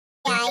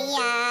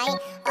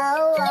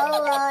Oh,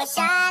 oh, oh,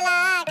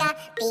 shalaga,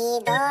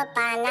 pido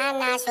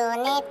banana,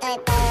 sonito,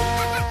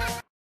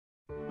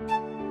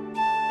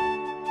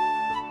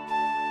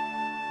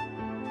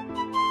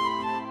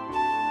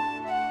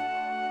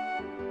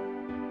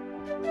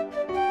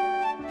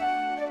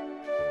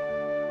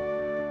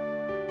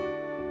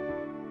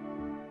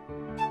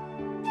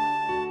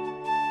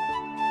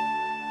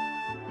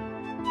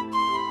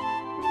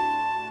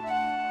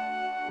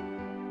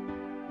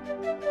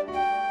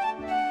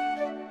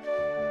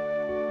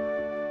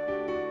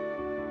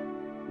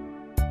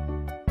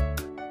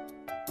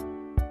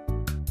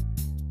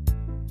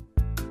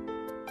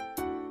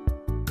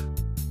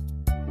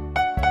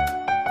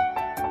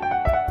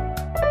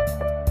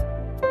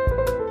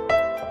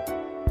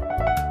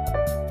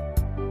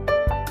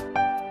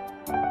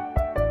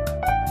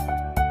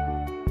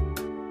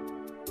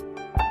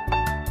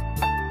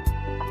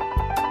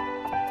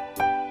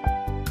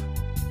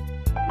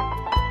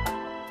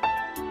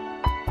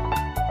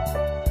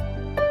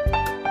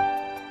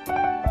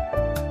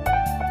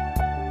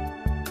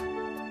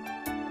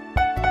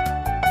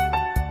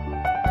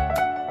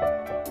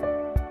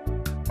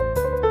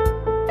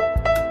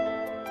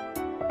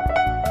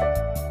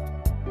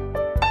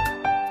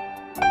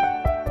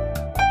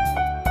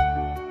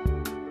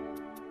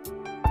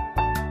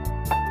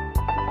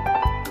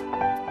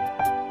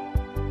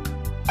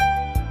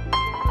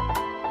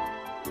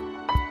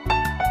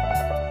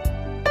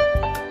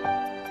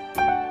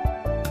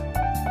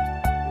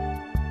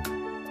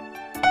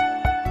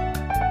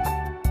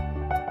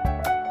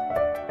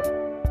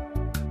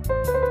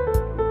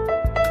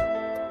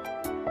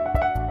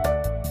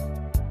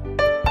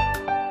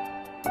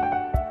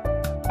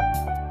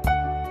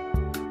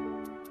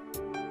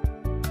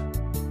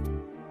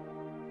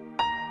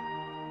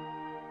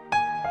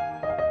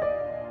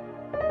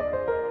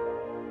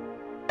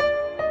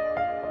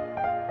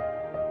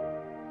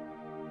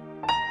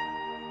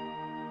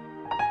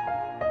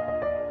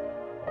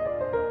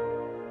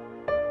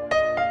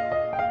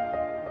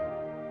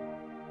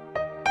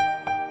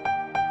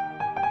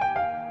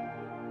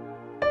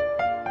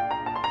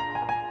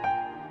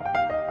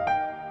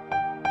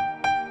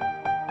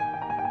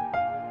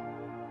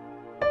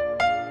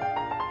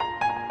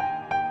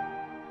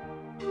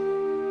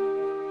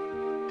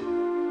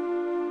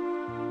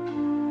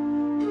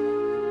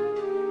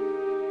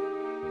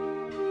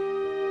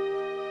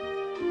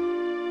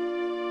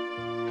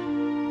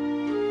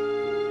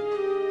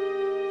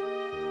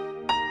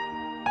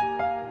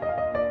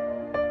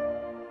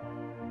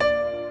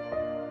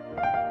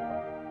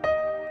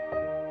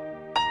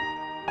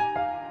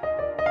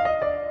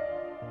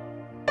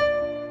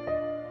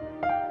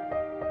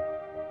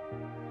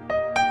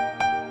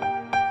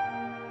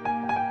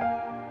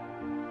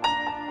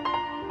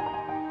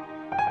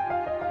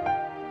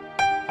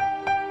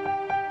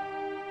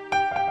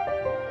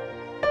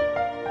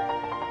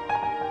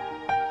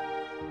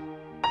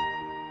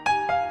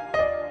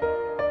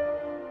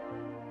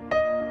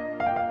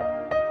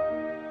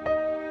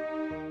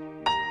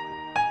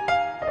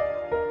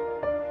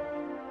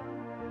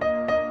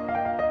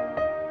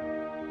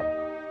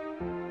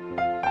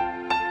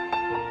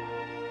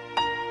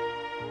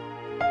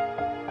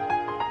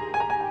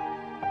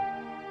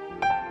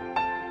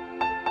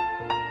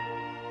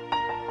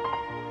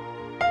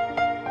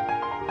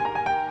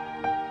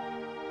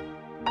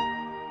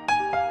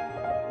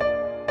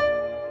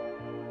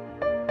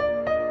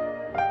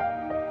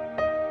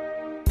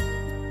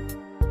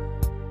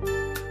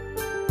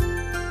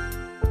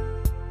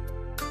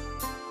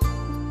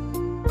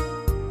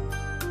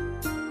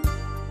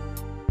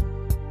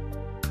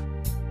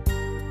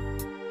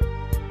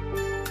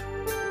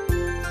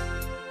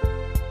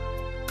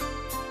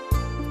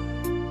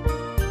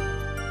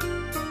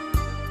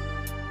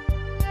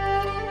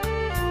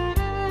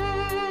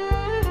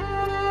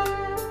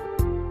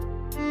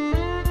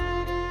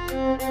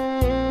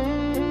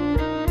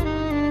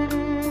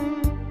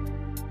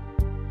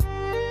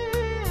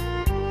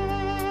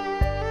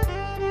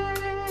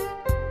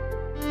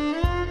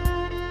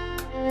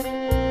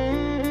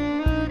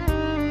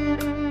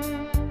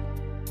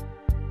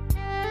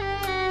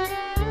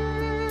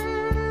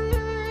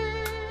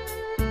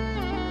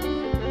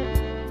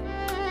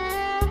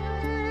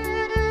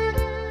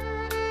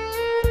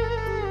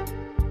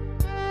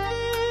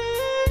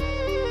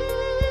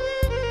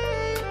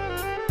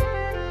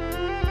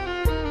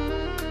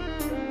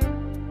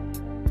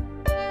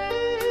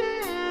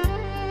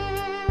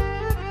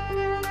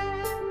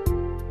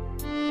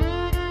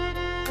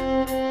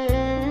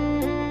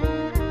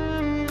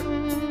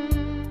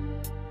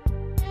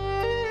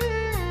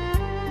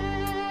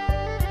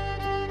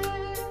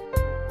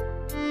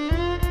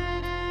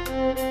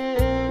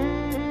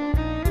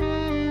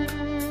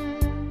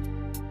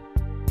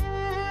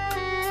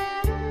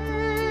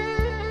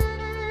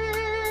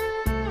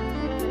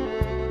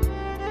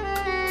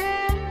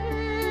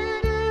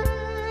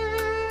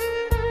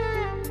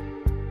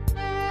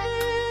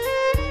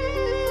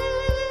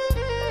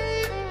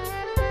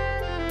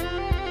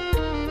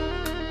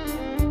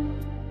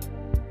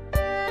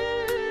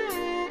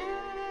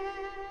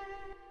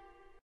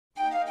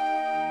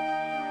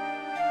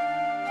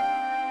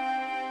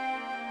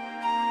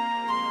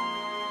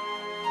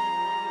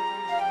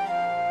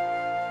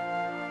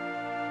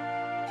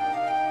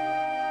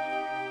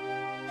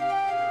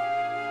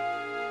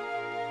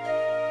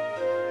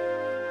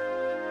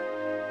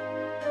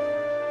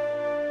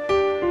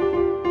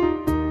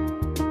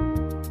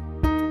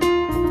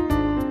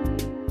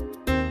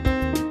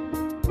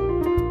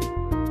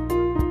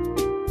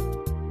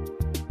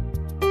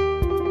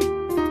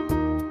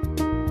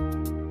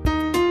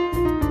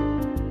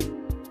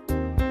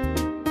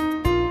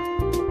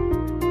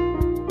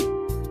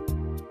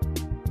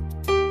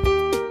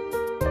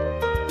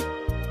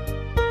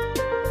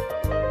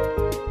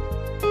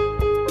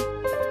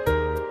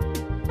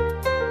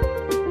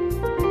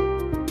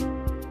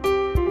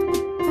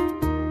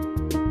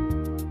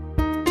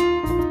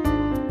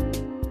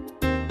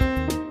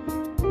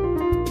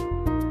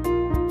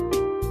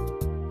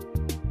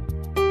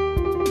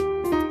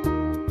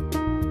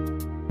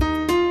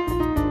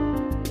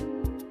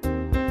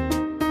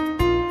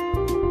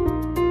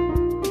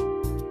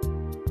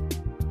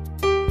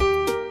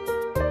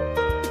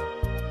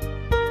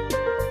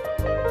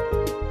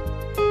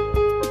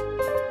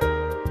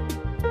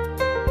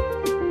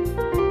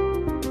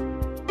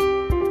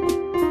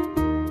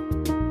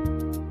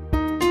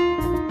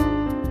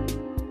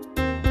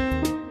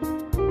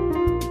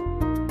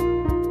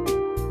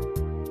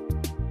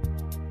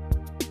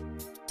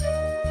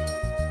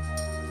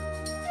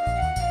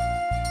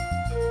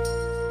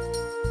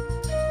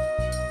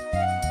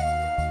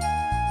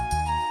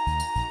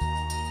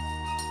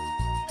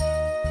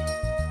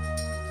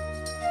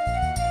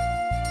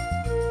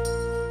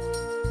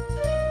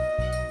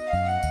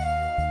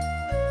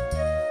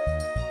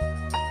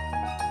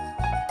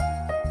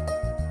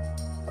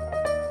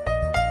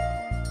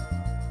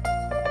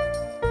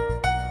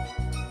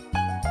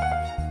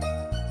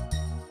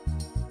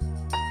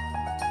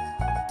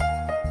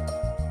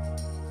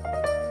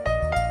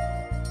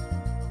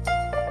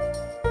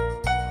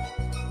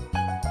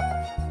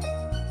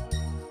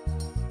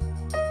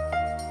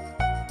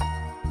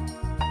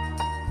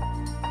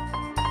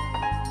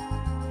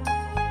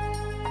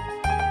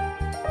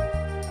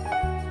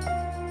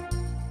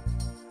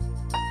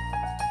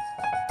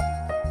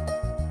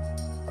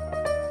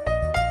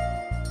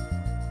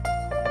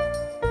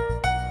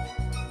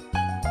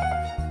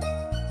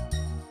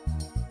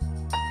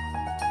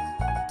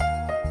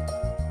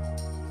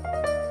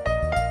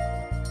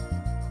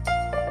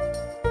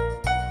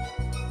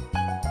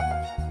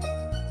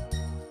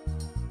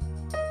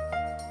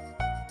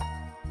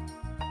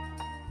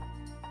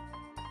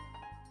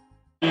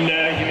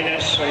 الله من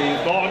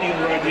الشيطان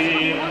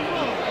الرجيم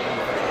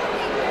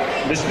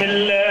بسم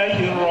الله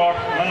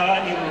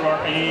الرحمن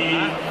الرحيم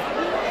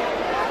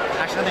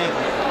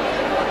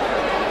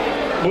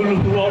قل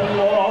هو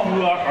الله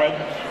أحد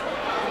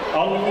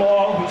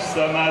الله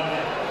الصمد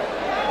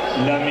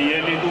لم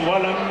يلد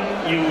ولم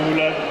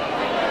يولد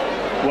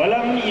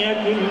ولم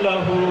يكن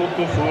له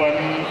كفوا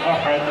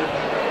أحد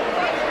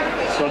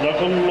صدق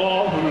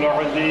الله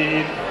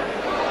العظيم।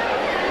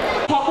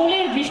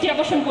 সকলের দৃষ্টি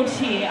আকর্ষণ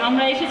করছি,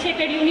 আমরা এসেছি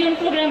একটা রিউনিয়ন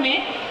প্রোগ্রামে।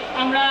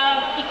 আমরা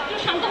একটু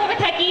শান্তভাবে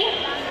থাকি,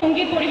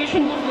 সঙ্গীত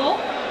পরিবেশন করব।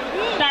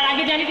 তার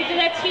আগে জানিয়ে দিতে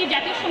যাচ্ছি,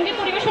 জাতীয় সঙ্গীত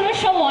পরিবেশনের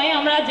সময়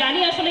আমরা জানি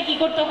আসলে কি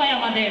করতে হয়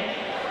আমাদের।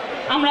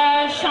 আমরা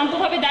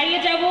শান্তভাবে দাঁড়িয়ে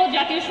যাব,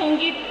 জাতীয়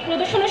সঙ্গীত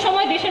প্রদর্শনের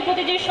সময় দেশের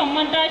প্রতি যে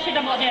সম্মানটা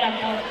সেটা বজায়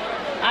রাখবো।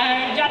 আর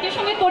জাতীয়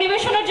সঙ্গীত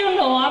পরিবেশনের জন্য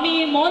আমি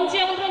মঞ্চে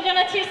আমন্ত্রণ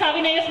জানাচ্ছি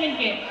সাবিনা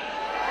ইয়াসমিনকে।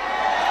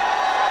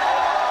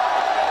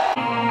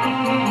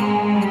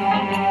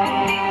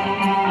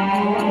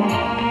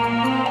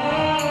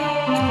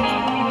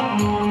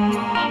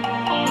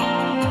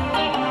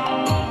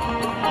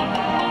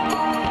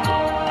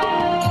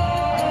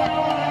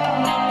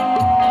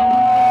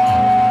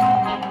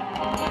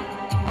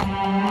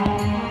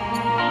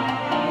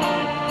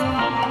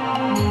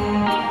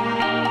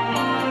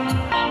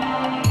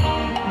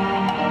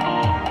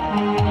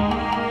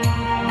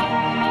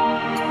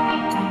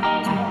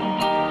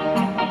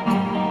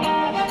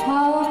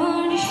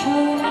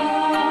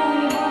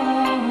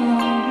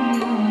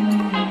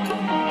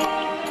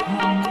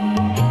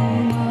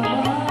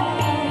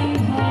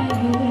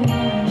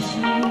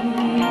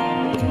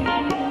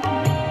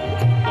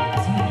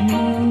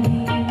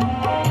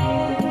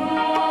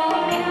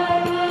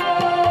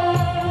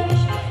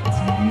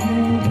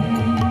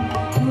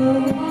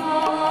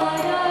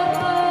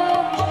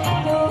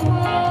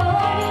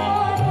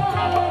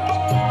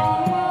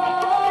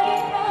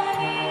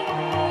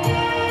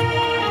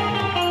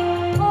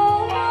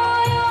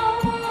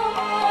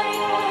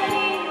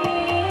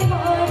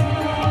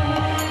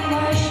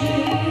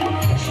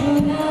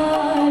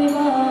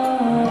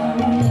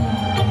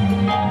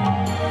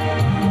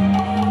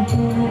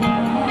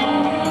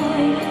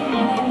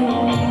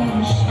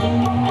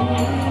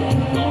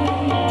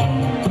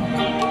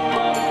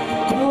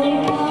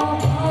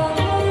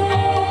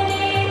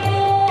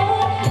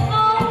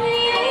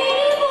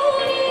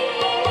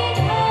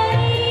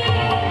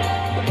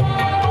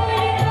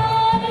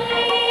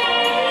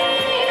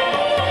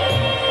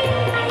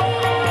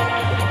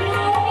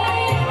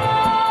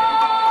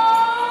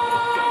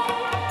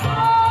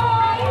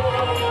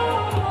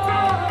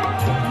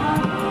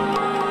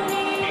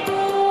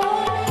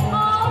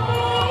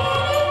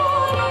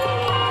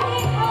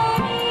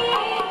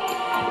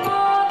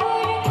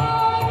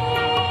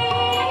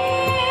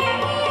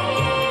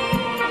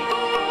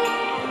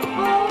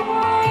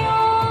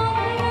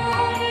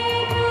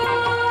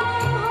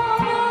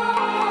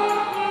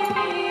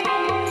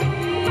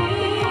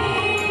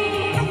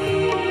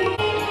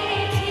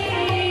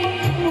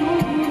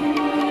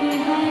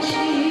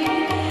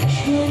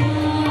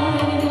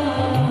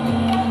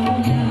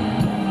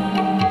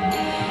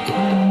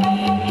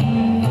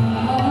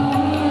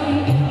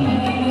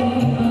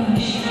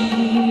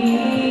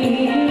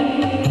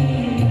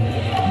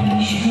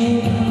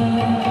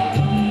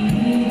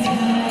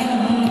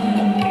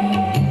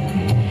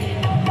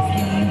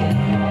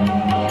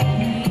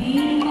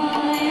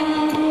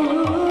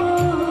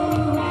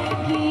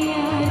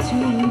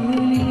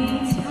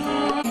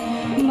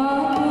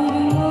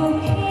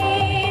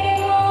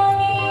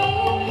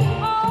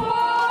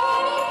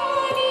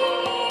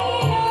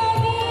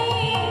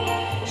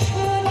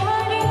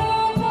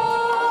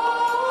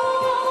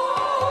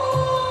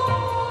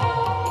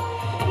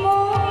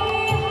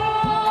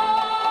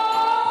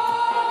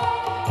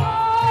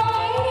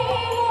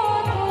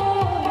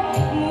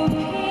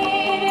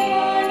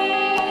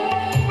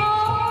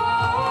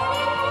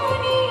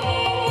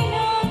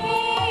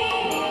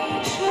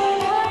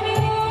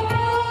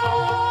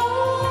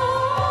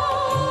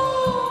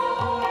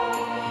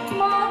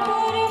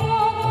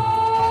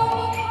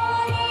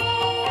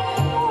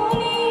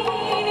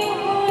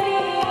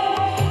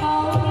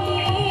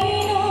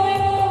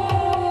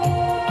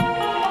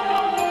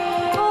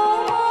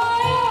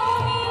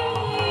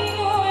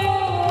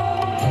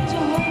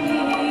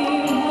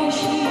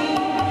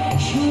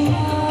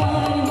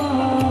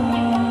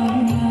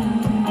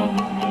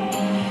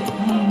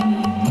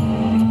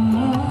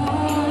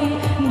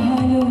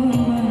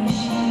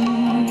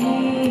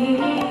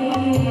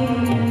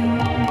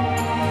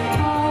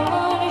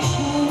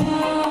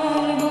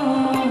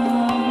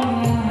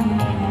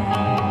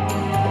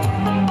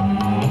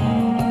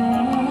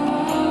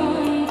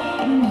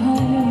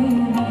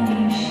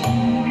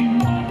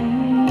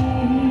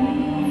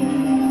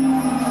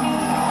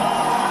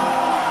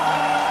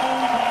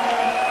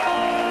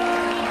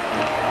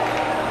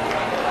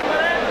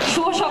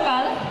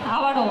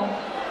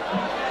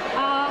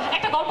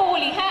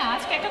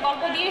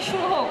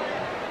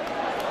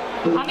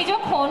 আমি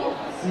যখন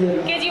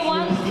কেজি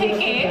 1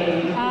 থেকে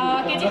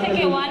কেজি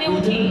থেকে 1-এ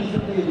উঠি,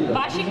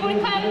 বার্ষিক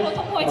পরীক্ষায় আমি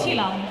প্রথম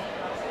হয়েছিলাম।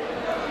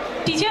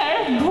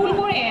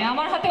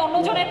 আমার হাতে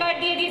অন্যজনের কার্ড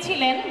দিয়ে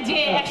দিয়েছিলেন যে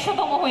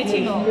 100তম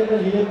হয়েছিল।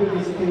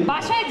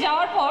 বাসায়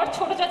যাওয়ার পর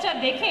ছোট চাচা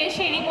দেখে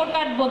সেই রিপোর্ট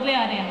কার্ড বদলে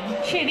আনেন।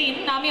 সেদিন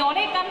আমি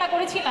অনেক কান্না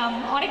করেছিলাম,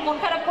 অনেক মন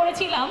খারাপ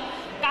করেছিলাম,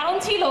 কারণ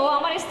ছিল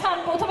আমার স্থান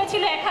প্রথমে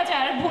ছিল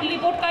 1000 ভুল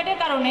রিপোর্ট কার্ডের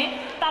কারণে,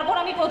 তারপর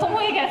আমি প্রথম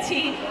হয়ে গেছি।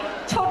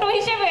 ছোট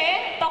হিসেবে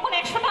তখন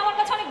 100টা আমার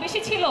কাছে অনেক বেশি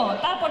ছিল,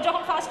 তারপর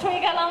যখন ফার্স্ট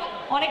হয়ে গেলাম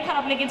অনেক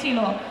খারাপ লেগেছিল।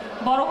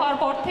 বড় হওয়ার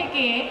পর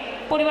থেকে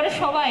পরিবারের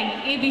সবাই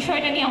এই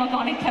বিষয়টা নিয়ে আমাকে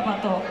অনেক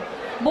খেপাতো।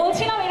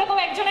 বলছিলাম এরকম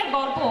একজনের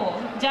গল্প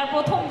যার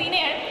প্রথম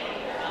দিনের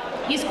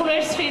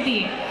স্কুলের স্মৃতি।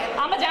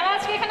 আমরা যারা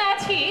আজকে এখানে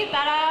আছি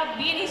তারা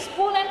বিএনই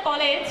স্কুল অ্যান্ড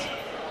কলেজ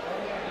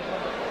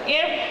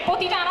এর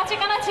প্রতিটা আনাচে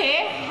কানাচে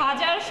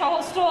হাজার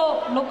সহস্র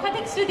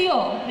লক্ষাধিক স্মৃতিও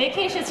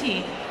রেখে এসেছি।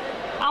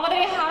 আমাদের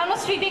এই হারানো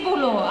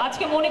স্মৃতিগুলো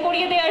আজকে মনে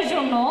করিয়ে দেওয়ার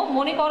জন্য,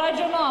 মনে করার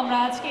জন্য আমরা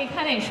আজকে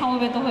এখানে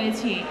সমবেত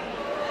হয়েছি।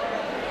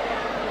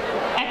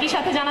 একই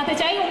সাথে জানাতে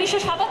চাই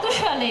 1977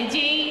 সালে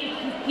যেই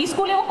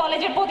স্কুল এবং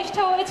কলেজের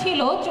প্রতিষ্ঠা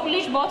হয়েছিল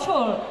 40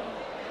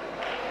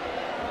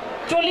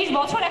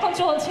 বছর এখন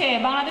চলছে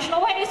বাংলাদেশ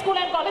নৌবাহিনী স্কুল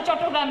অ্যান্ড কলেজ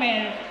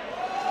চট্টগ্রামের,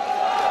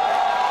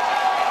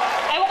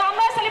 এবং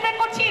আমরা সেলিব্রেট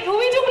করছি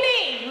Ruby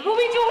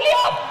jubilee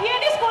of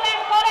বিএনই school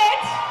and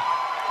college.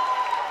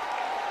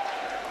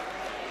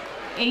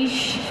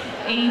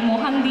 এই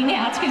মহান দিনে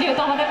আজকে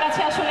যেহেতু আমাদের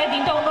কাছে আসলে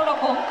দিনটা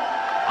অন্যরকম,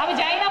 আমি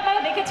জানি না আপনারা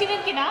দেখেছিলেন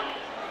কিনা।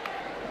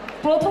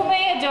 প্রথমে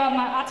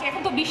আজকে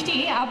এখন তো বৃষ্টি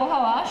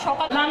আবহাওয়া,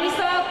 সকাল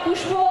রামিসা,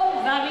 পুষ্প,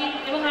 দাবি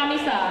এবং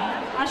রামিসা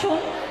আসুন,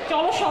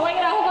 চলো সবাই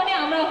আহ্বানে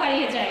আমরাও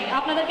হারিয়ে যাই।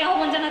 আপনাদেরকে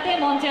আহ্বান জানাতে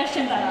মঞ্চে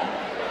আসছেন তারা।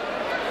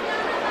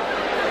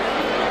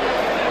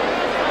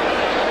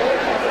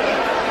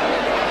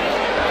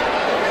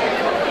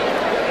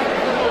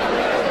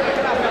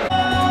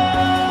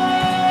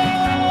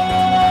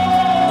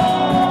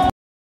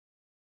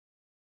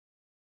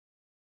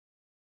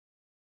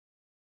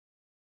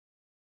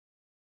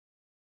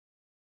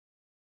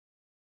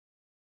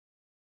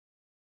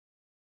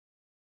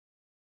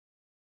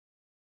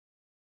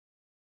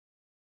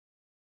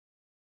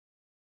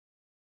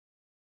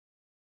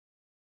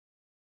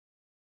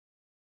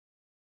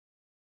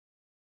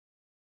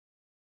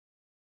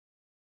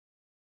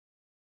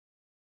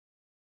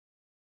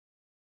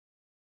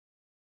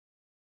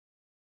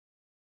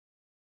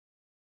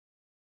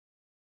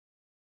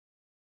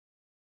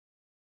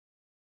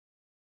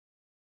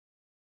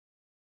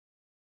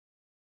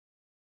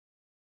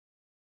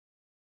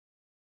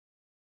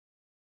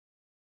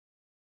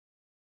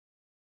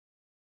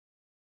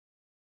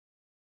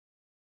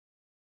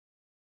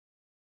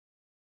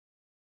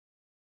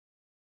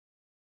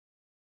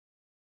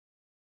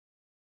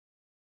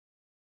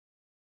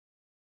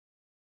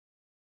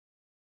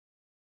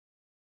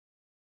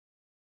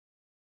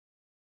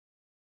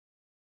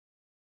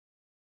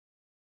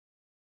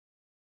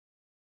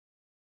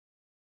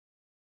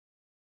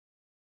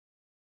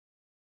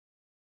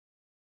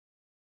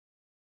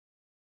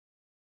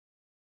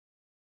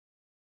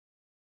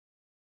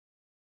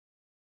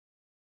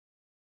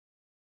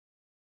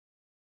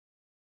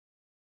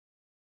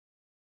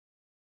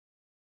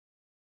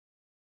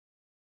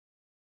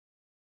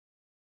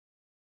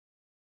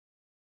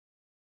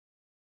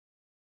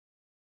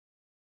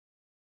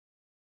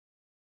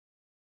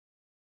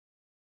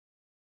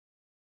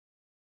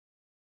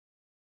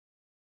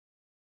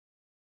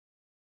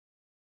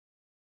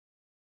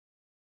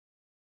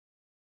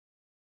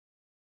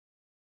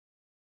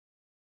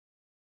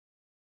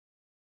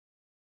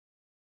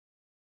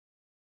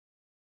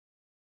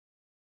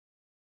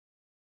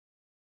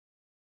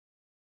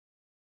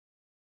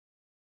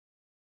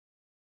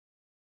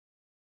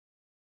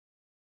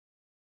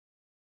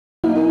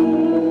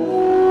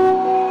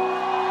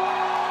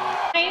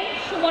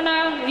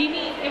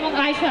 রিনি এবং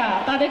আয়শা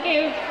তাদেরকে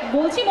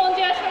বলছি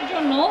মঞ্চে আসার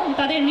জন্য,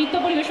 তাদের নৃত্য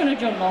পরিবেশনের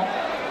জন্য।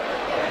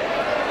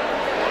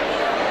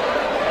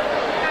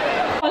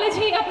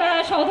 কলেজেই আপনারা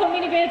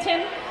সহধর্মিনী পেয়েছেন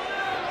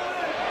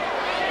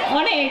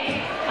অনেক।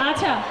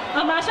 আচ্ছা,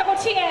 আমরা আশা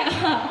করছি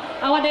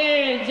আমাদের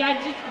যার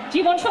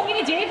জীবন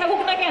সঙ্গিনী যেই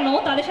থাকুক না কেন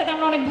তাদের সাথে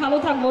আমরা অনেক ভালো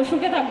থাকবো,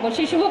 সুখে থাকবো,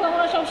 সেই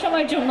শুভকামনা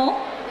সবসময়ের জন্য।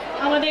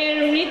 আমাদের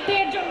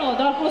নৃত্যের জন্য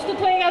দল প্রস্তুত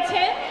হয়ে গেছে।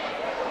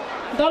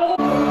 দলগত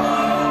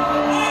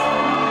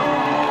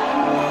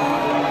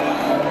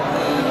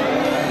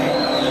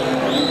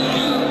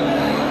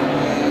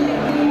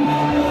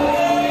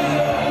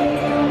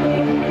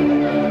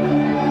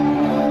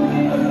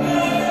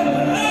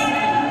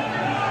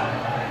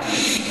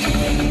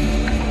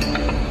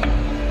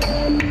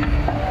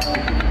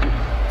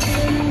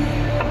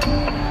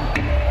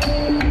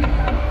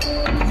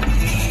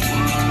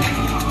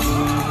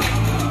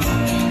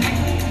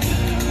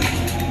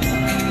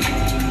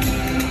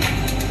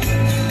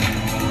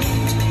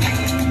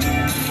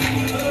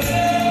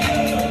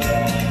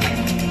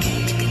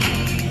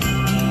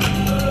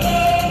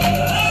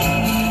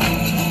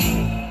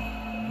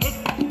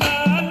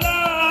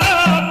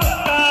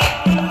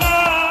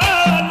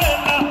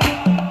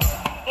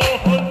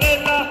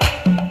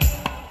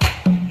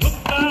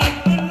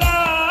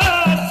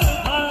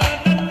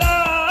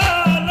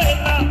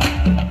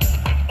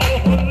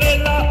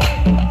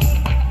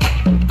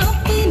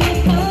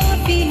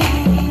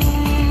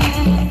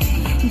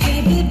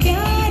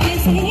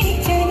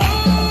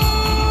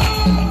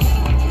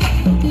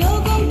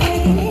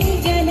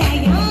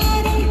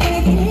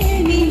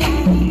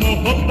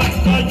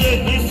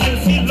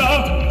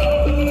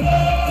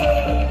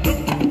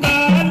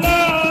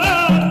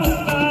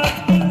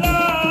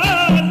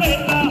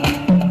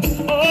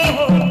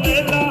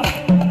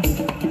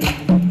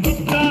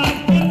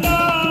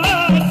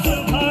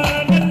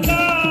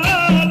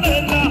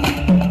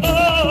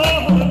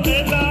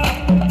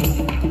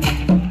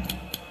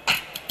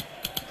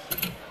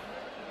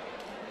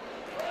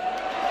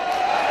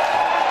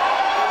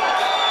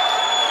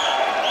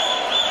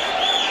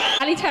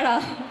গালি ছাড়া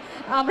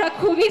আমরা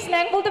খুবই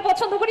স্ল্যাং বলতে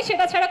পছন্দ করি,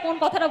 সেটা ছাড়া কোন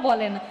কথাটা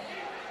বলেন?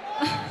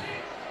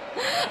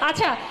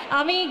 আচ্ছা,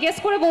 আমি গেস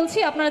করে বলছি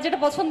আপনারা যেটা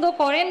পছন্দ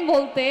করেন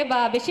বলতে বা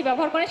বেশি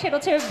ব্যবহার করেন সেটা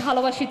হচ্ছে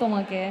ভালোবাসি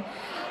তোমাকে।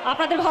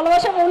 আপনাদের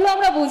ভালোবাসার মূল্য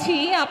আমরা বুঝি।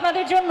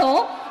 আপনাদের জন্য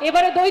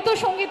এবারে দ্বৈত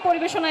সঙ্গীত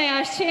পরিবেশনায়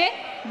আসছে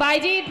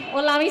বাইজিদ ও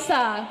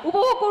লামিসা।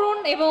 উপভোগ করুন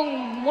এবং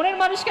মনের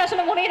মানুষকে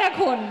আসলে মনেই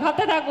রাখুন,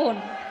 ভাবতে থাকুন।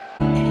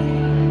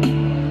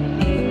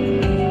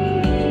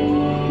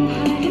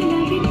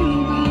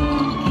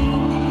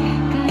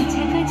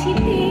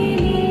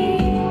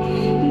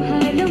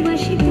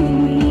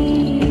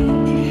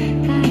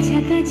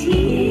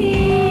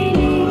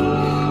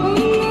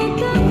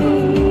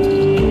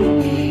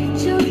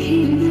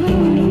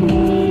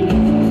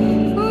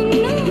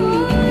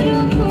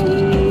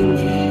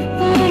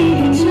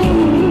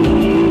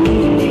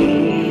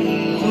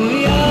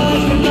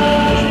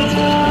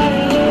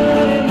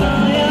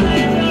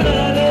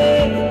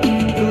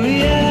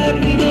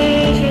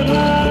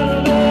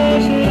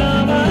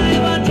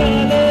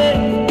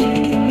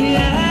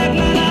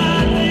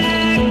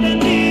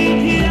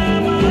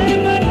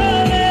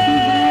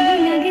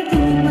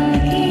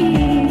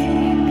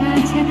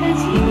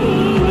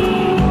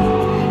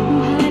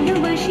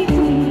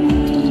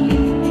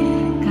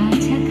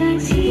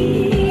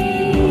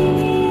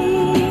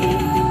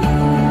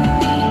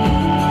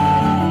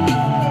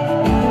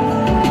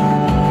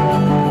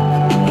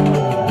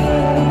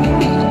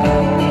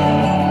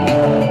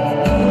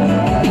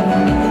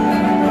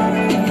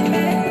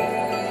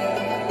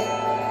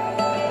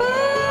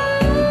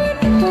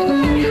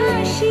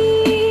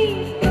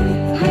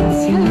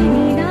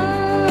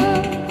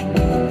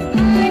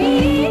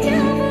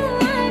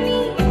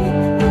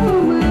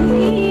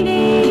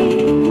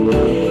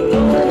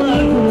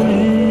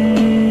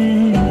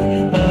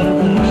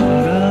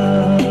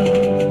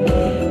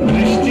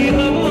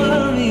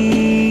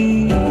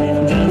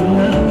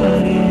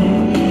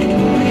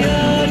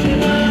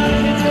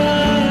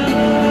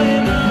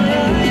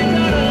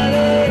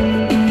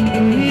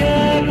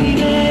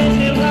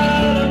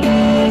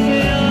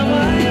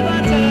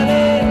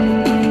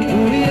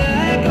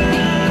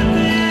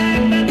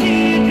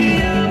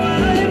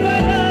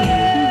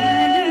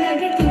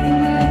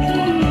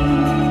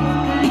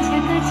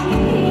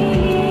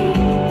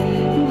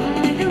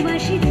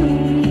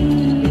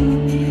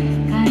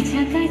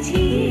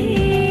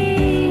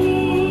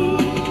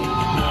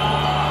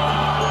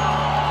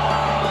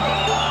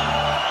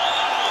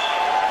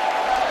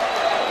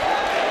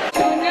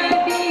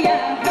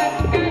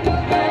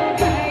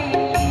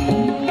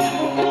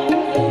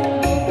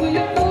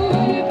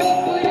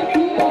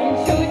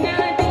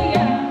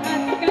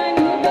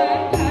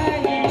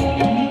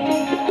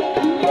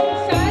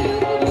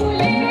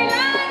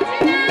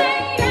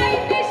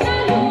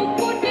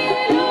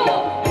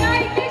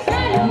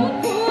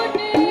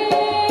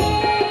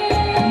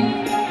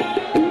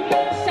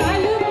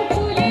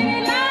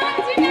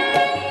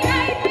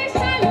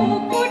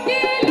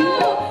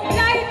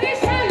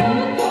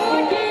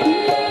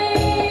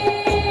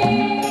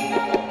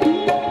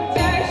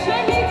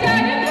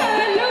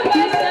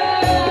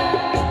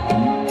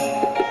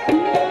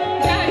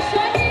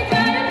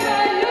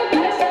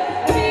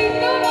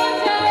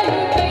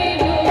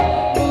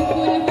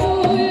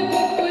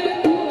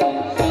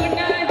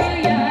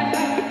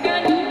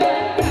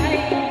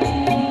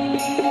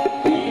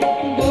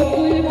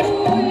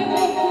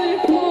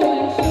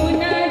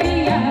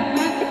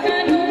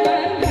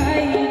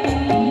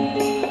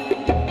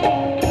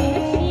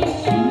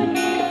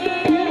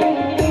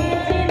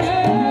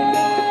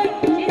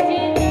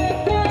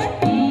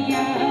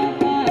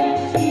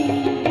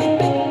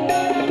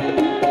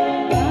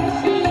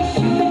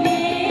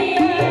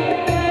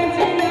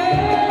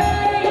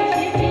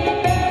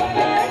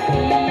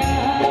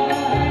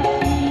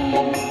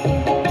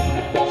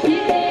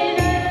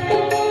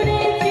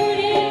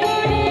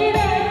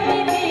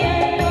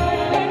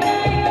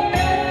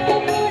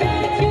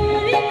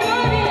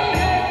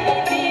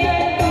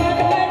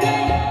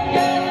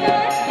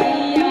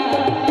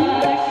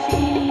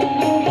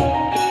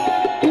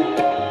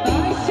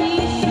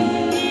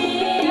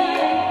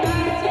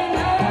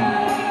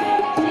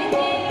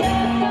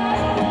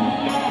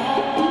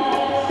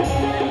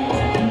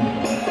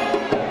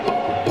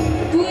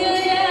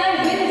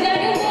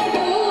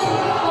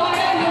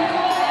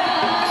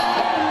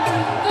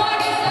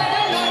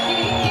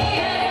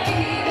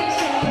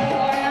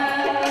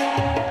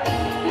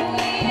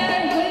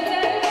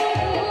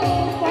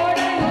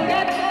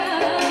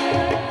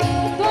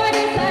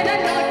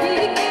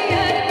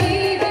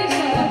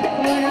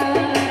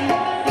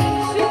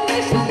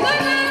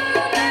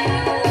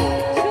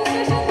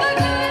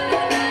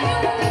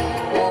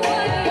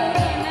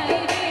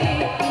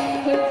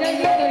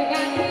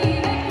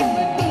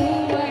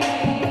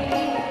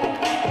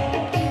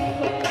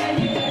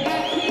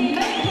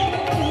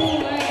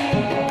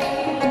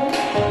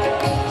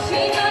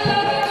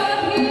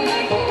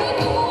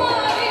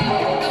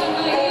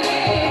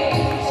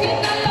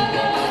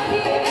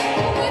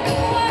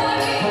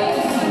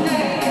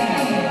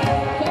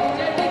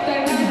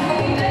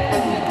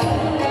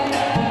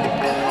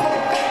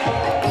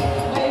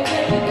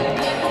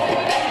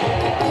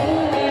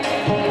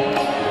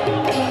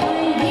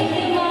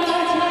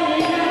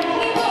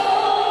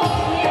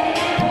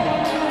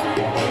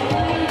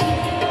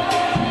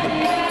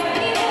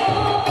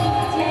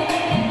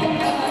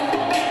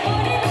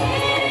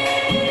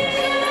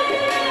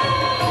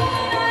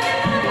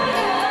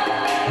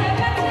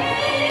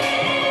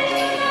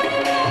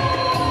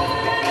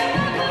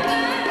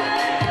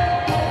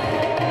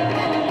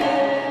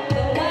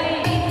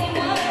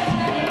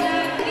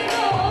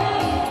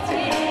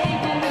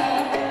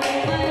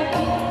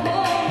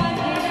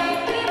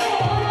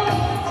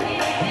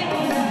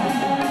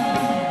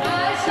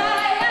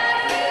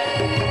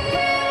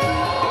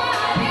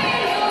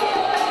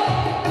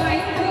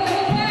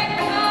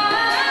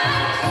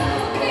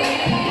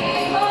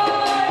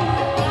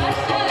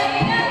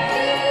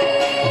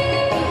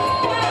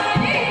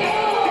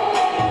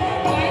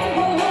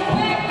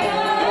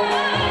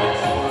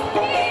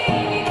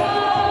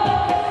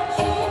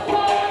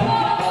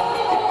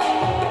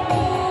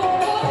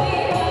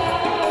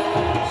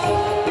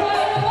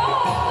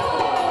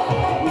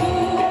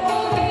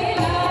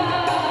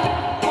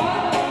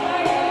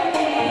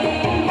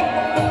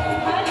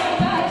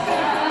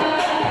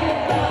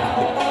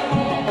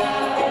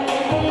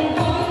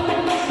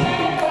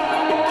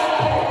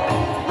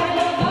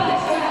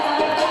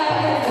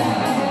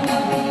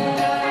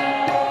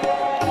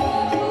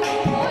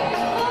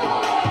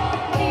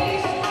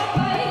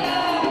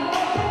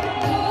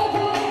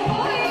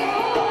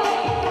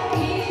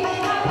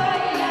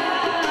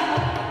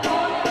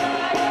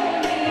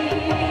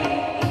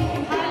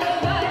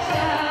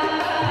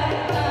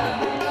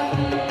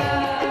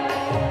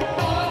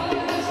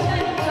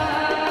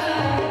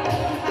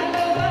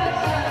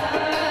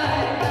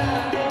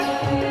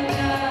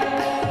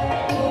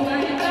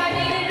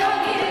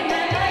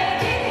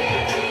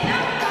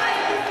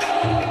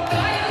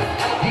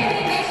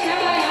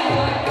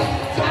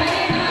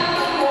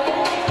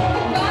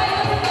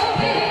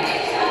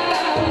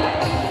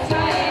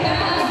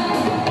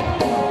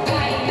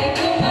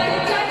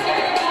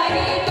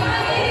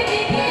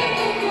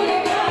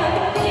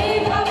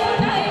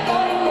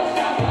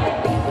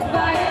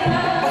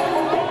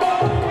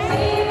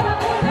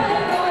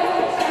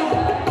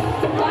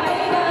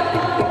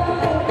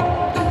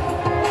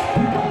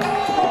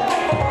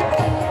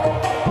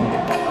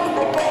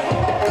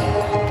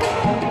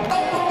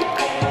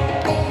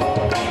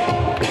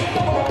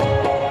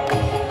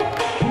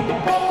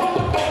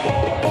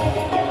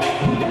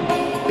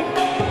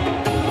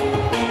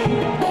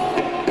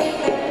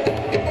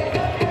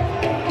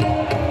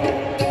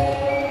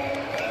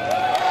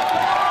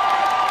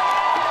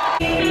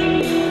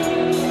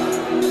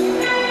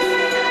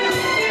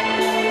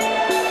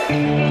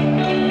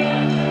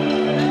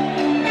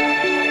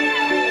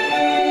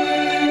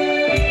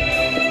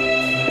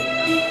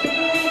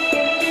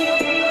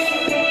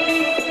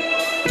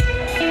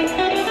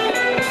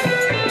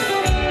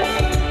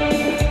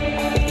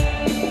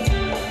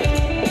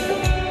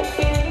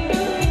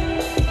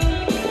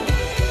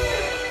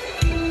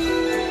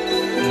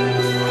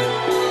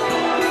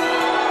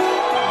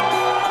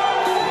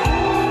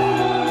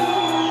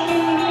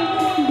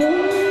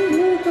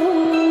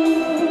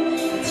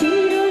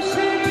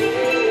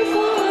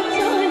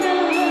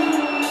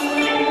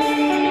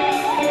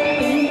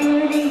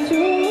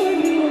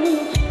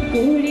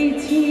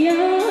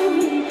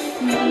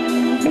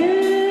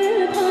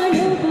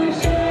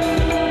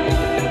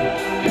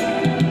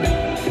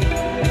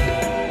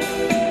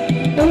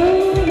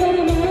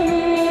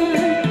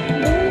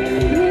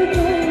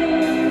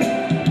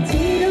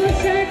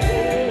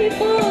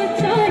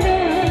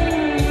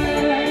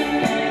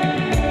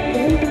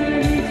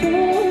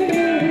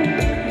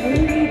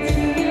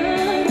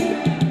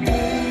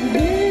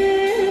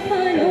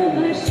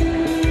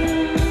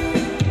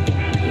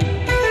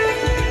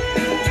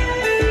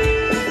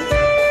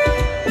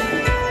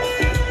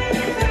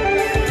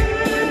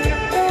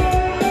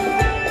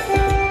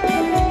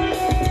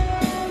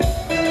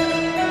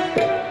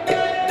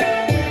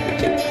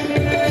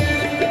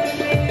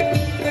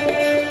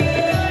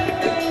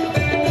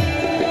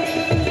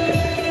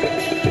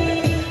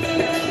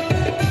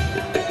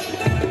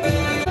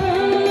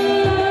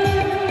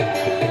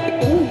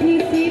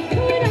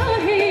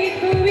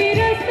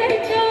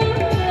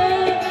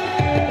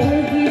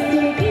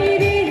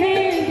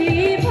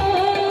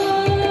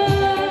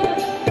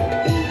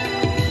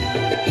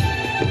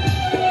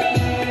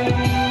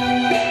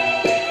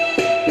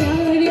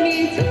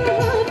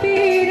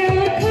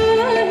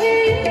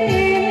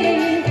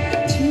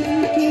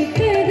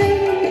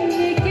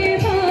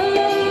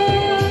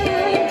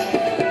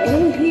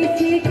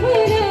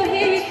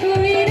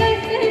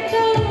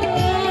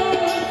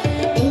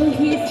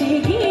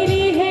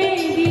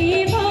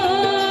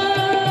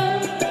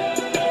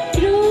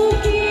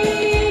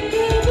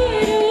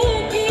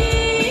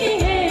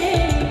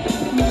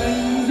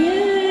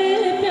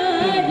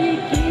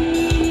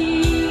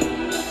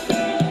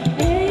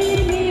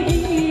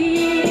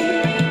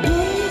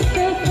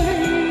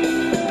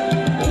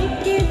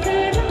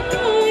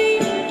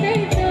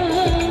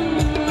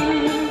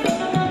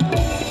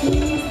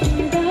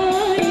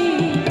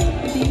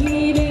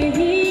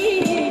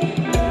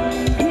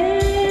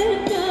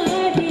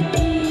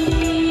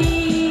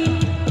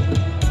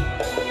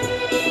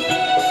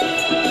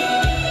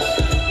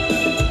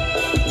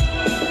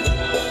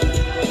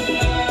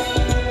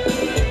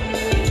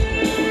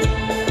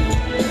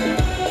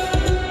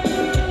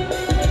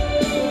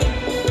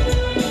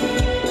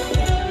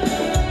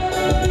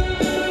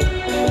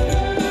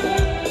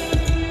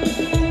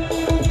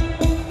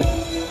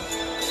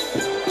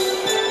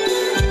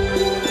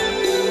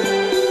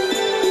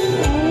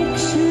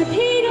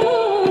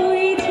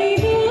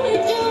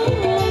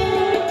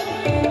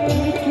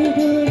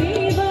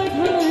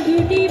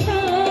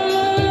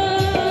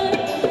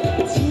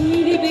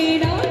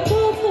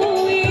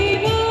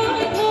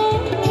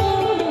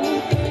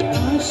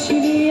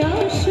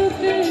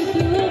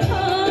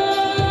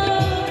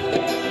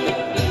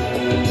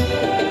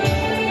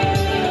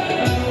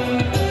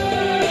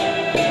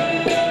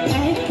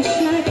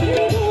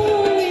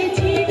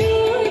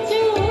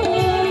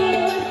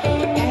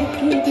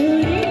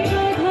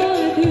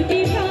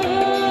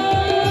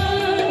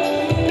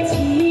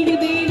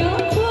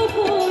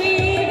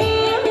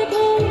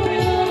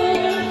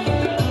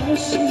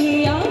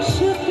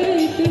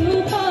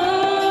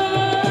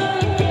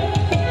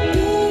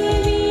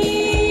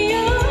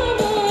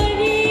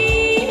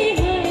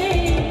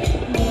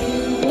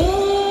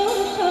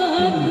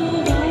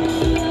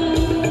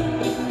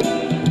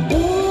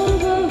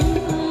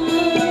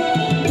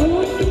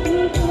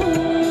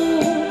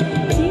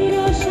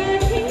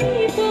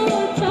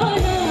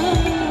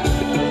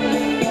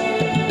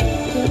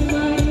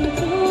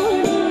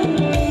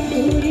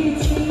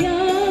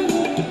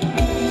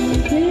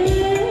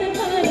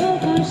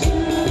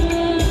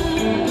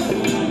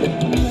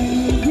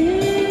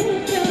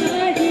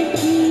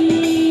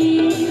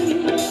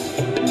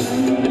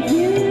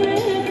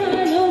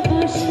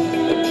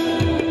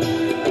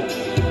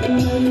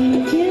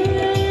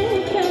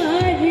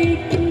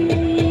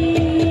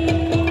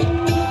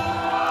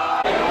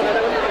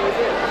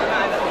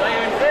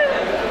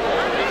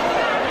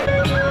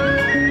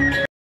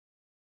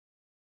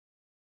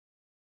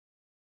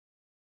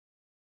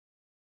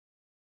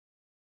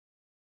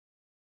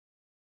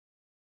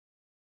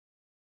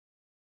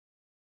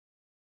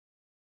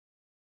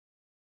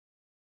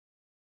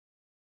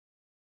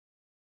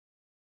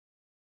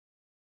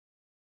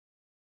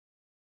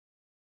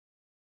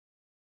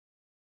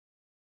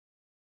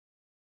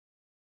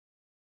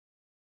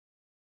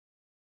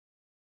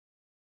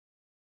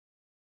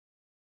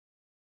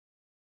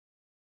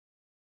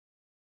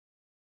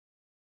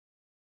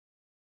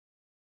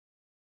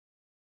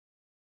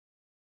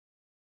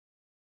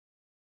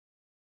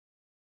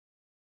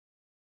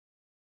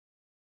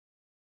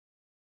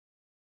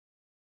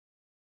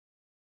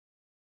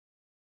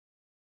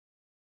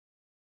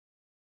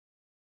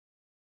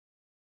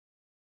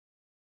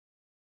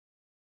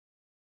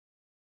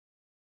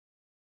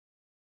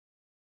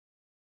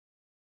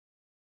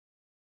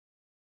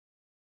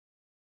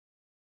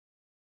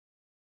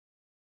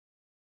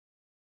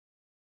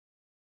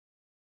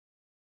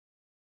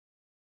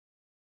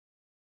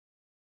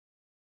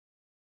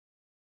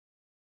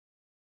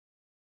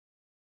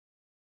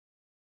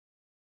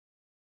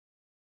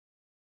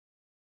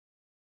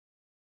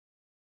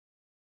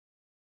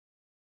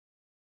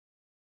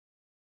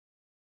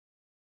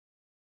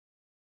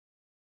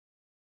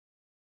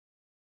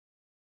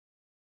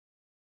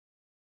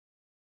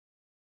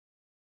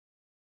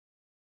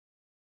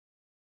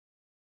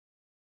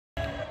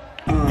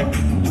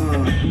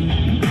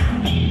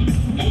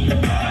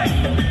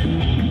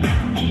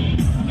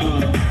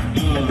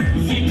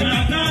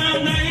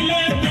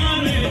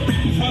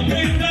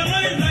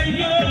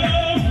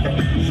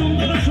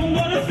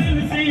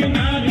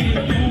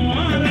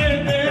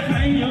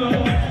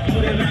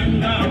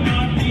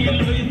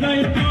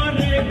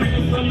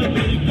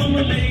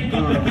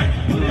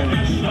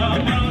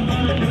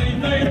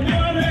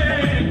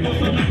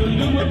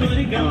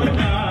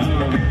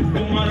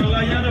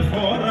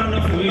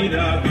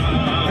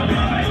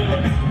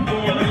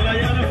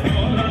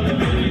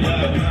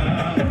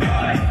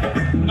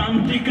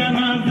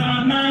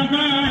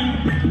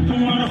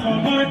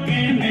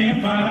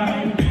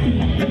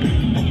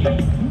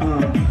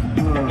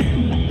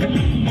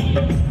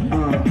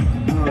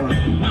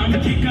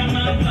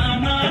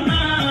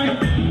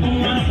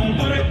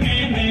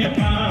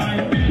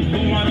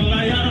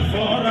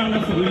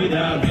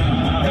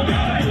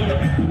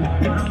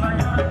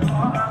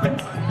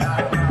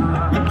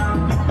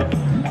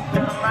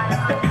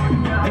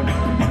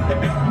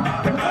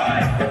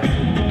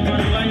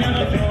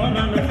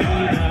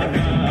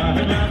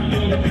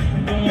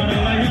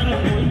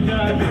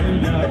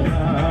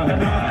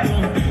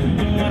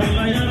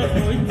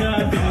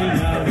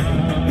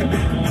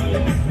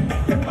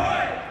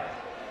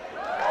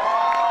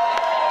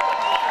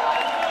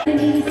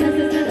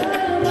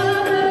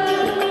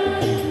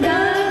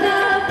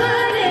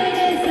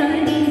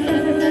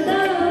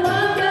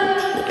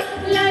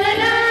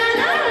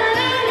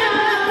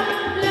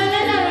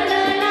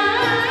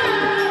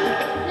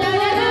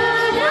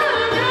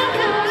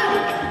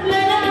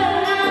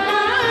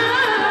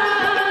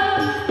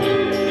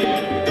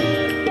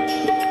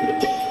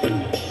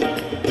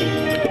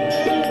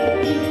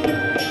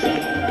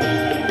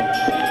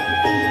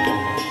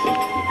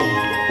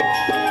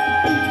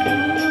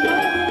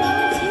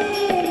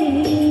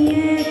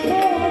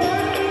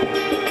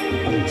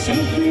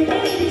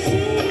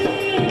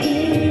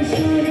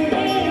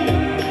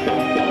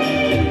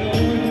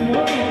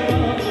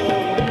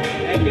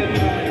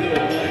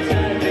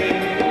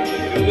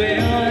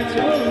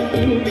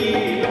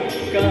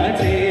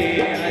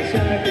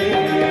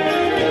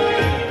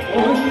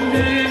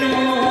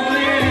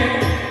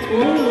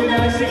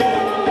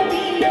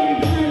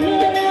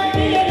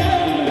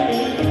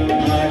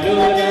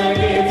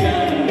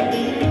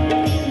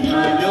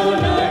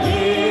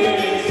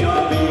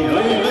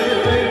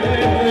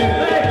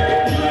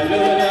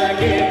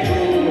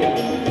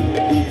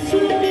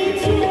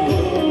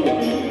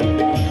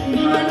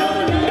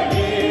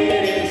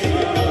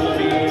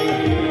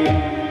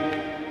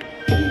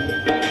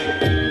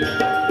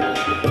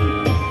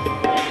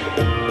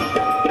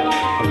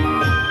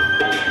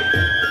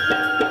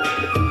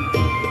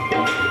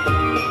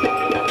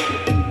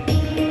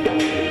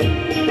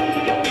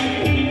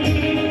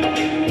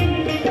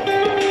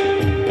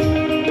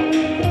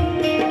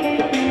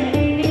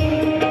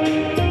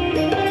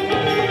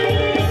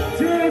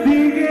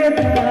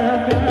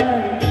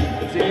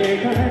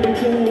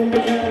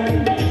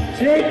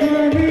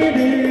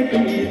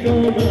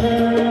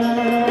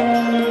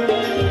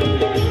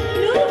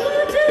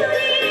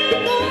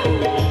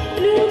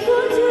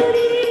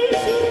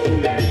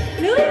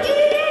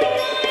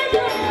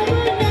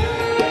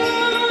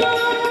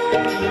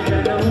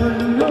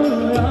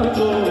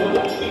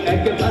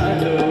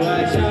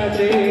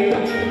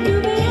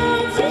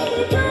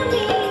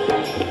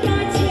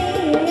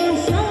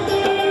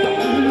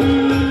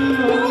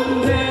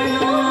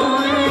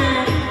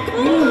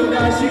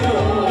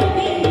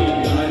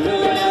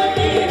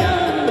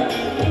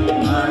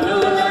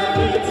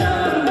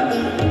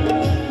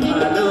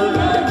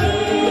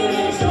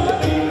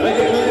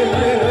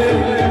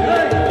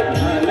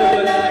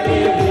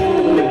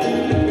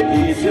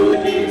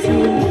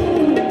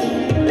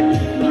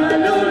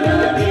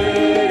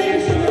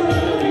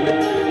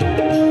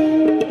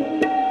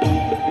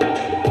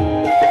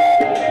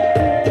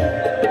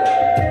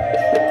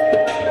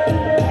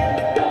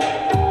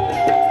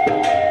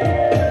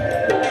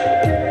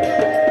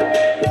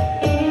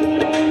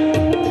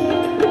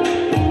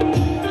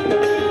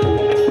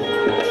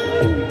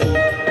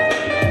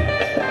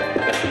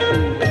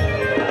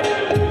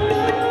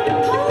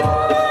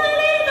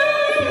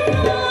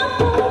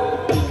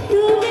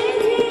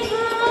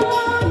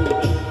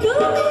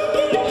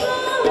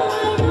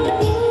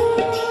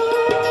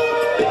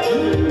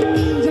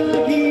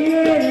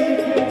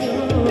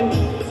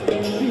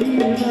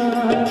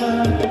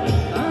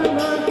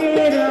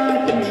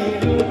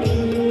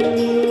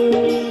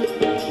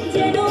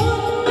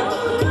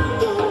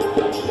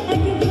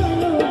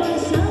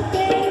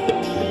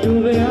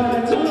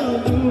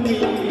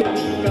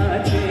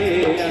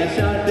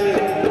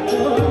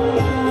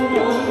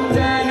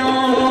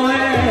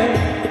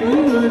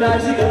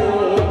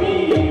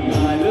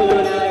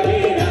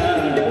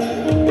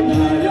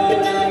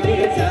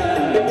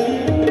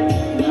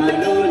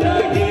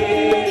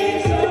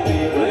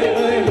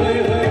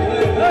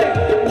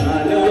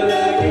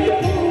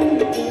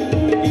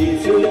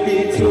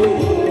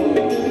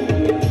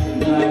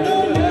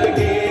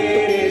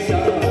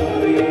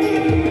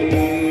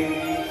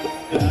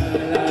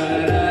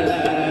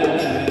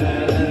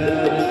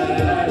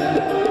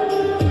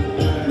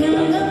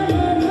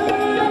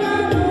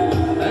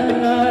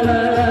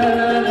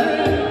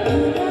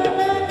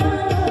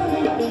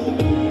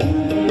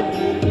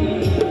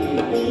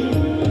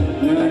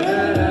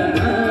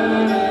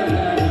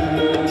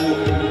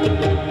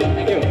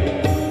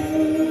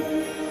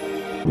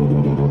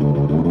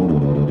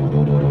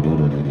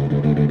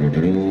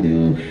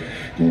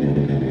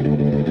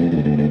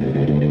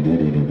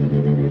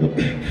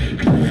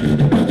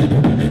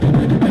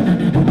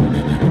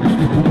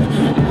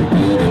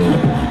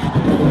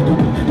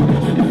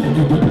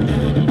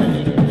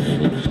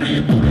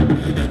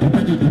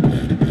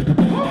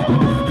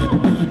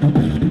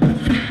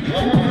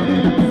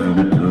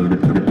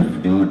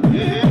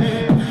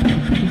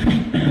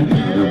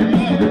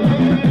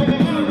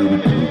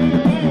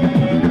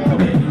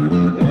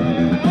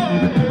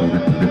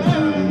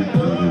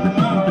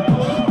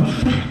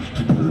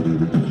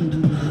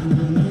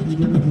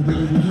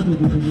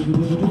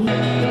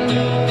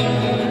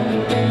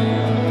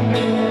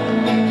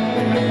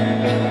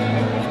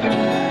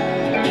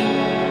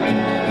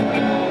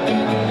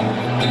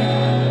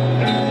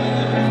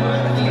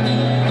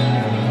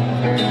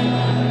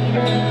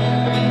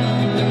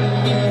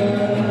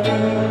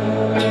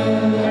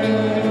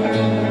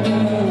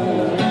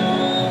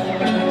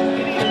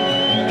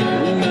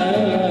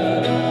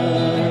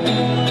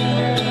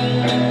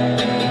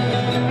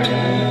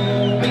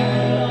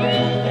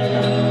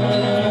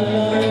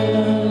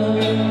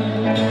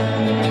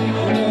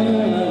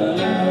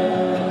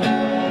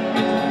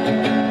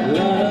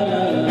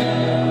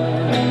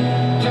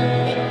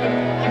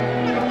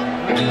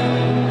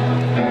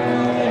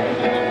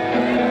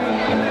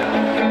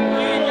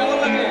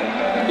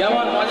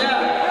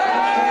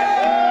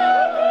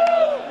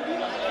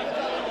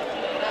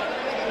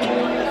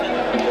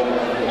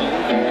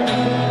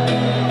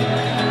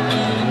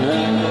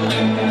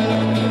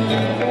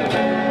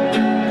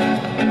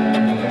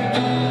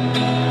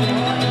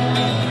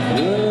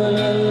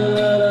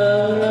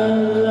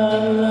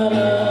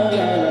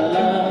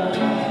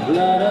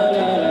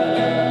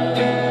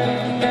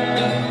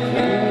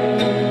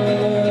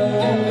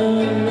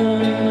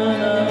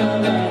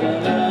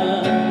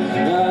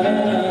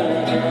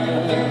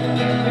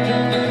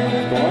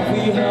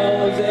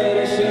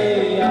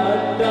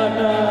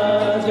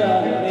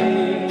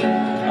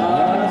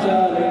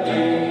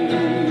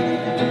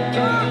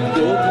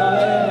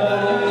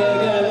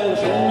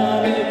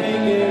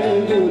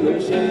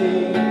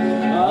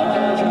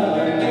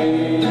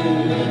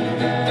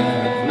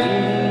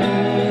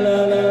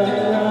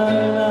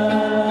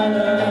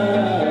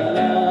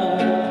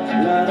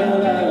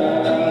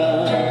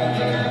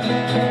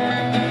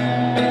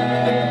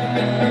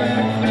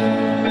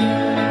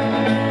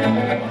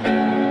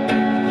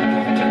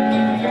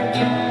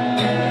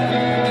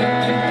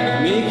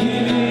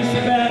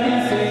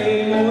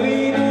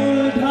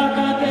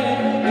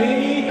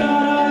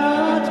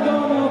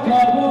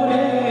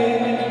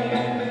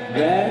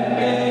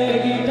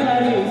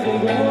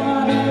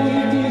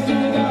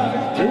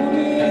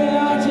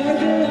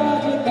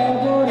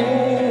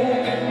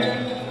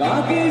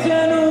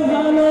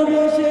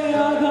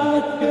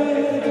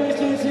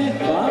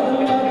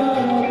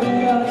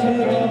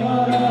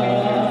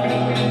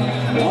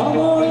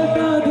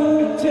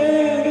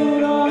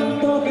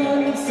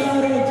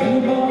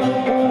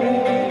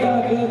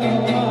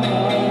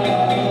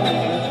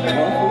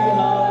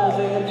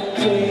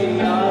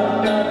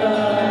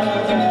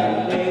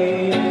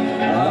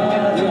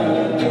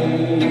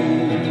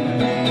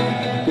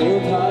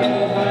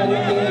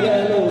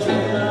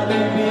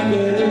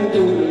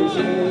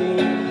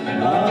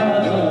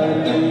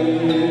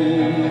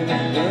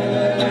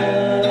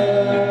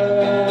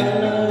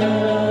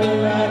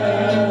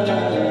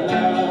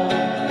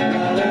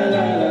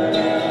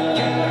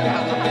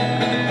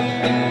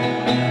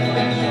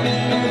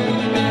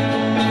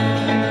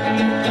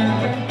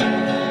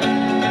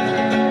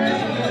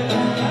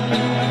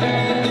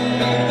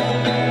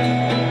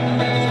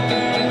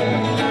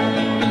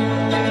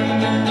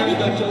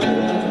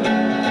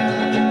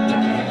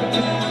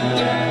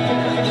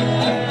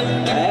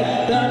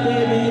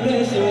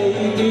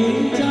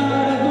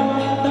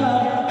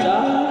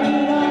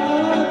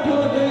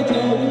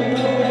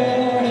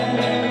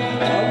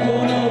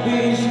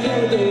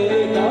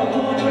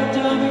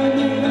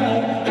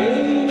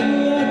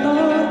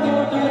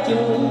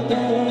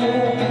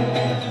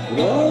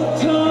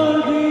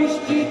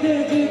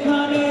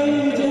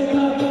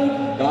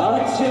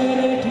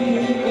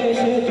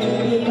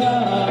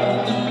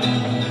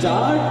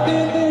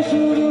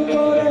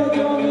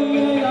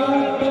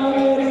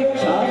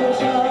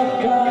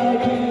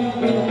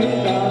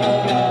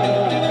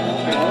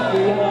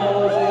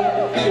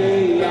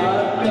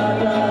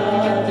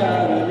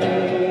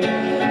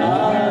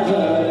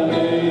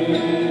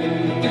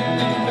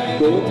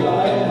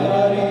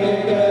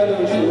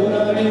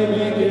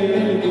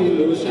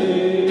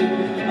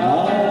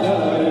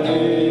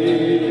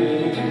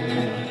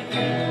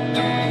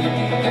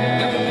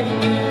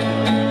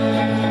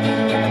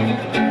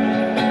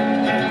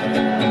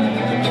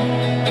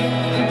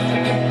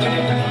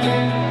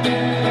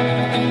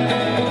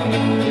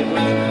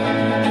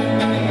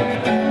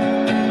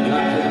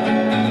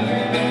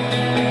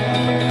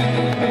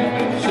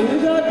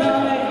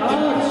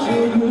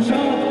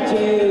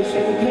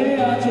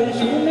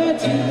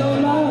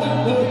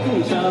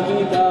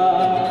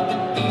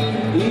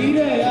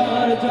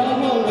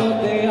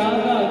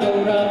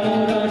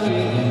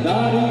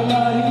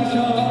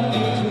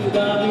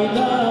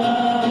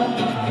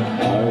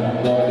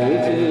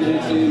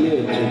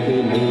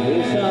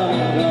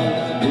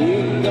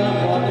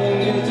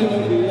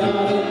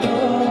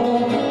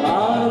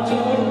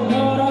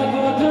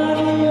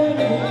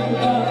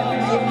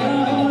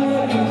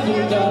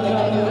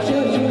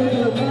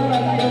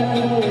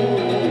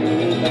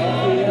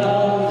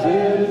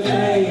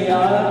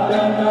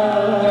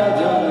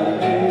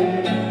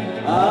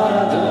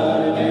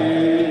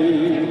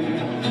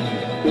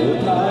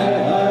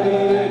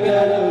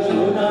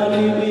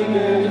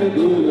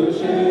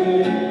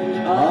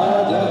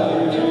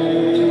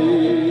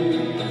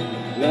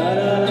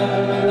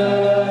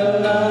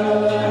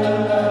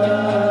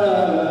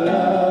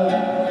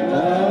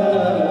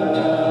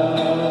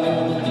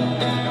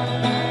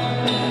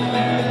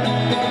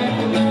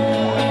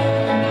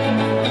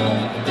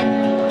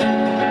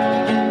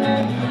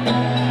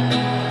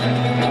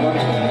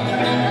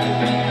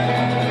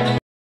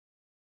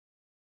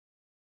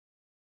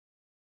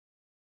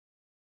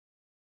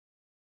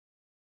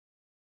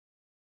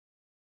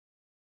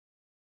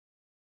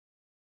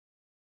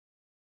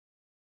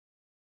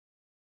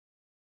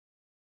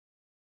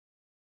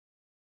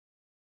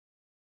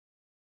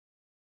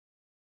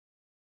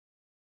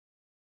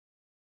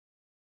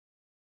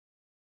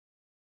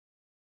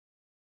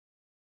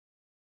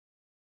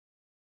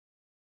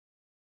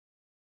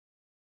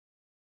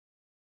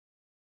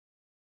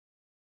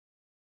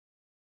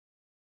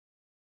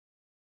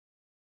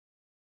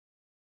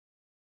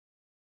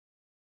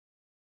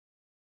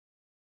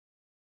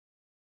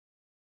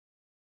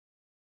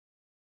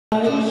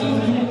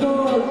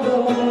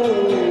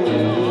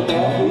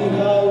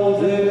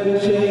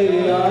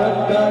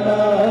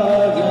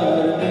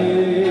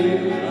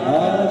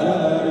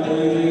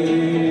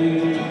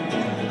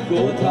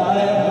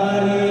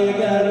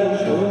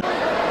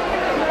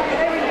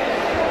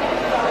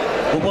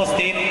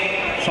 উপস্থিত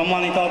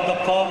সম্মানিত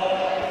অধ্যক্ষ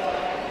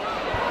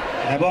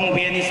এবং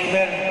বিএন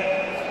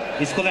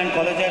স্কুল অ্যান্ড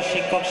কলেজের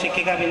শিক্ষক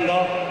শিক্ষিকাবৃন্দ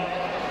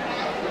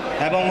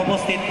এবং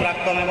উপস্থিত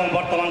প্রাক্তন এবং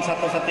বর্তমান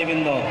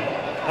ছাত্রছাত্রীবৃন্দ,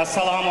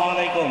 আসসালামু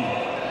আলাইকুম।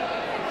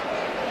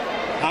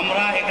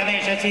 আমরা এখানে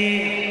এসেছি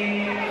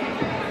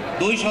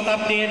 2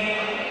 শতাব্দীর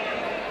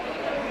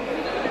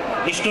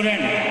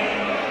স্টুডেন্ট,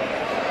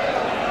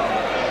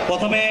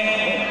 প্রথমে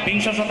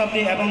 20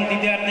 শতাব্দী এবং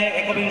দ্বিতীয়ার্ধে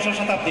 21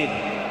 শতাব্দীর।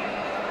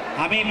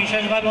 আমি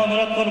বিশেষভাবে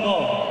অনুরোধ করব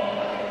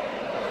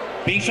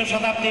 20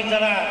 শতাব্দীর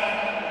যারা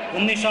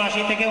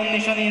 1980 থেকে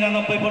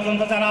 1999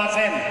 পর্যন্ত যারা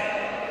আছেন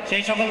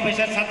সেই সকল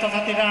দেশের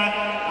ছাত্রছাত্রীরা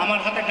আমার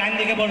হাতে ডাইন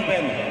দিকে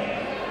বসবেন,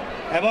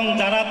 এবং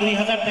যারা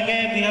 2000 থেকে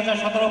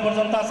 2017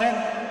 পর্যন্ত আছেন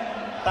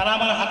তারা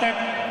আমার হাতে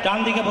ডান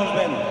দিকে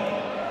বসবেন।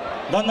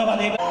 ধন্যবাদ।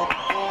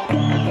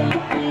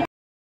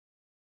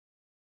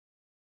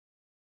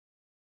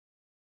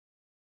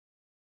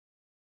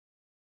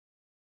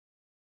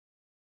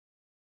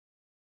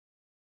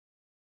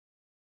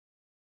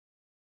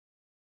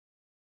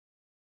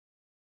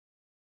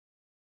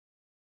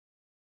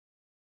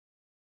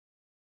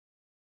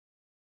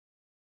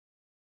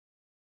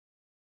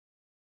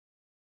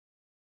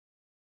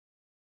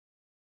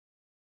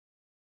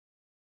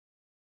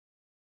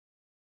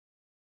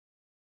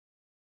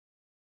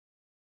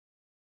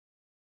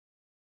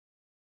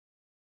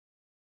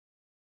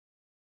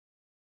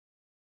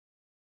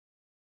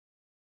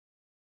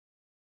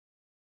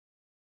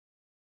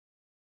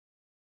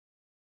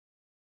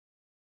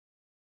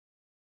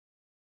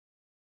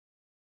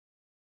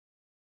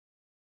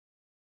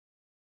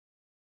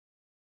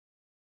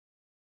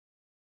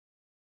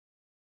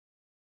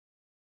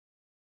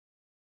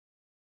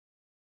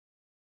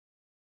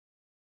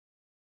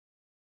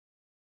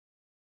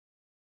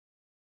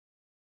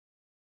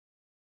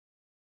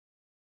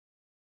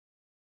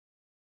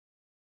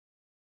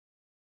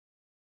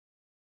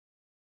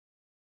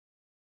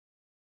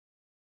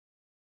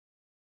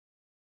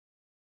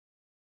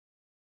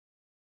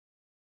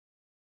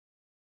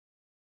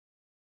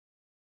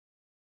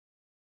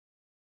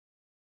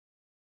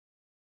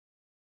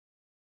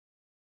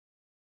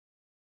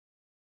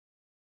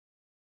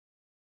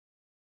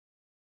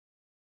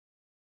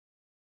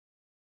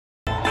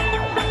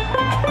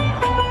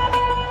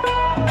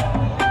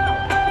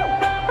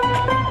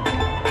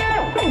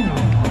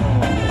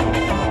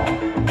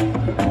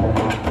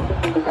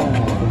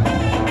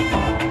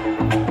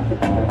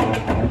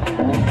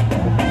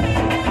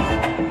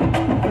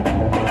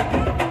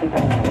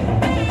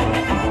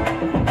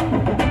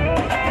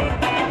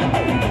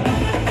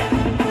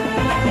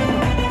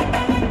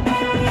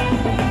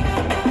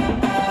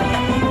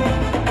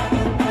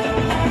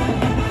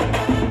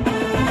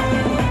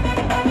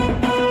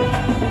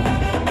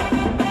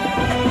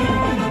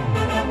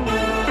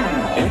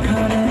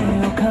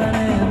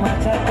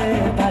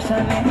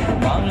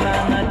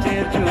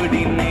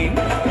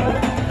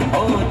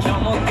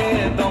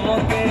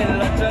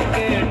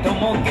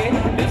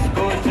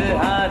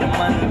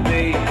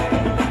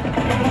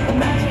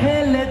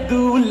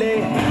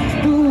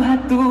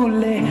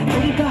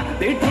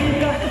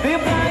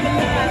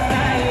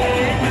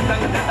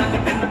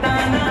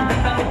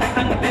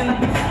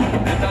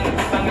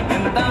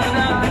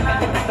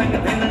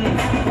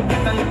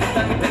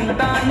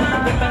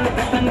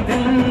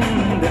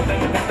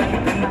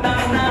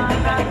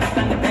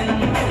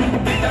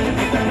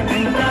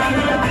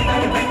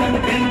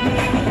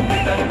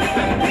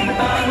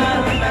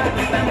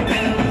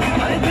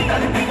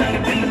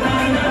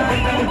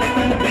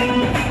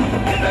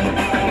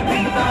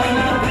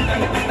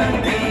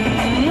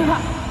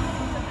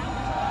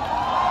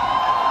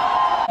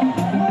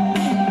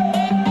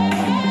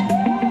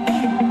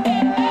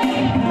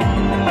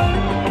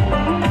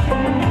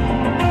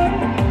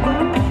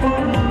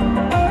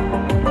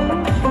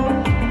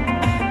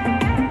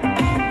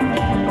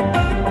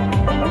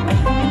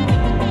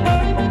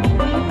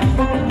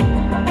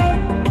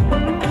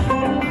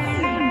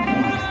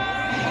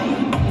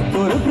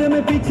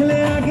 পিছলে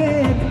আগে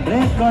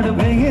রেকর্ড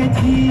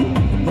ভেঙেছি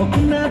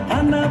মুখনা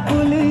থানা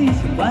পুলিশ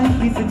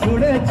বাইকিস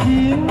ছুড়েছি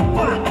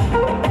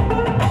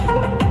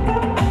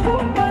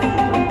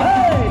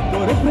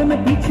তোর প্রেমে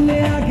পিছলে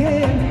আগে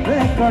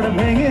রেকর্ড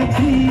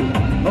ভেঙেছি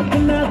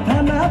মুখনা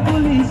থানা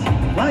পুলিশ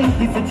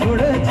বাইকিস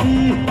ছুড়েছি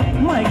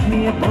মাইক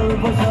নিয়ে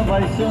বলবো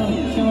সবাই শোন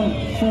শোন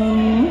শোন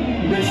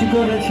বেশি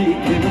করেছি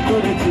প্রেম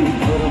করেছি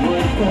করবো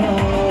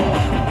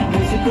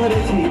বেশি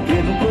করেছি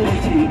প্রেম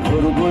করেছি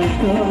করবো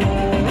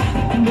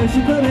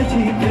বেশি করেছি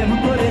প্রেম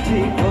করেছি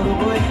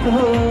করবো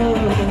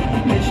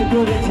বেশি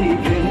করে